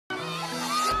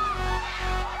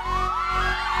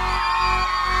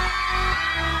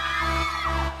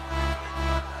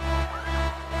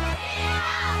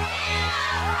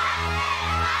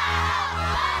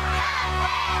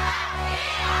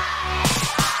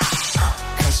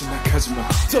하지마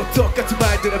또 똑같은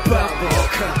말들을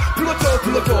반복하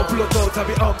불러도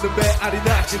답이 없는 메아리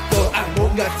아직도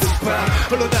악몽 같은 밤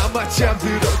홀로 남아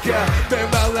잠들어가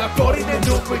메말라버린 내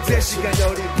눈물 대신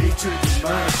가녀린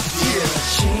비추기만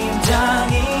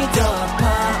심장이 더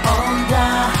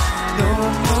아파온다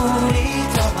눈물이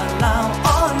더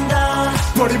말라온다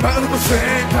버림받은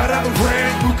곳에 바람은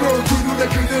왜 무거운 두 눈에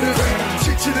그들을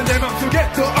지치는 내 맘속에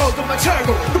또 어둠만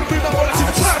차고 눈물만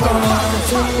몰아치는 파도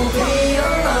To be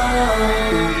alone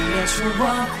우리의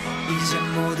추억 이제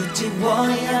모두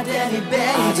지워야 되니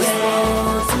baby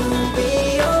To be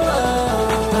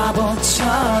alone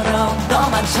바보처럼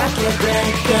너만 찾게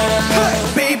될까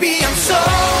hey, Baby I'm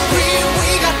sorry We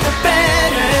got the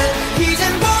better 이젠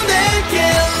보낼게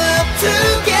love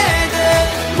together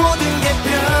모든 게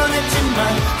변했지만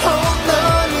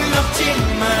너는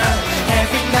없지만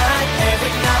Every night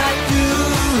you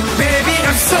Baby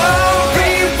I'm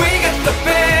sorry We got the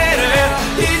better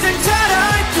이젠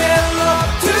잘할게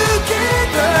love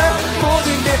together 모든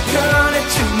게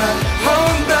변했지만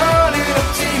너는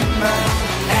없지만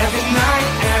Every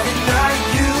night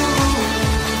you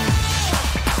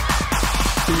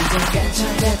이젠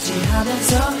괜찮겠지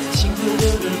하면서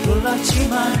친구들을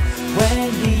불렀지만 왜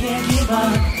네 얘기만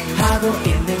하고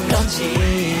있는 건지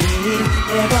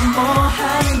내가 뭐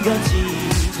하는 건지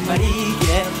정말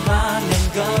이게 맞는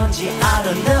건지 I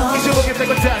don't know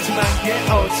잊어보겠다고 다짐한 게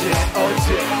어제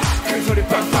큰 소리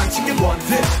빵빵 친 게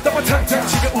뭔데 너만 탕탕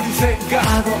치며 우리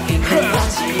생각하고 있는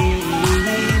건지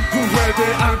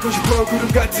후회돼 안고 싶어 구름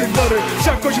같은 너를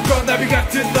잡고 싶어 나비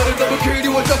같은 너를 너무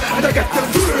그리워져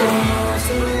안타깝던 둘을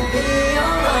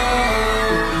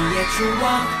우리의 추억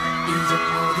이제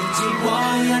모든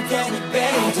지워야 되니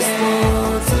baby To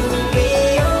be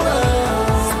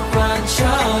alone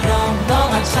습관처럼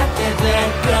너만 찾게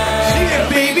될까 Yeah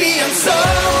baby I'm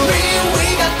sorry We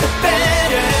got the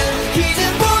better 이젠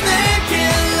보낼게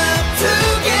love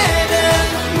together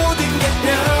모든 게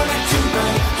변했지만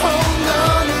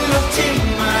너는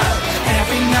없지만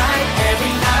Every night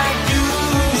you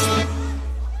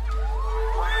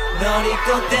널 잊고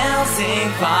dancing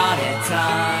party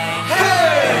time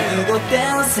널 두고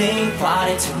dancing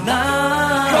party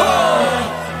tonight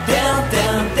Down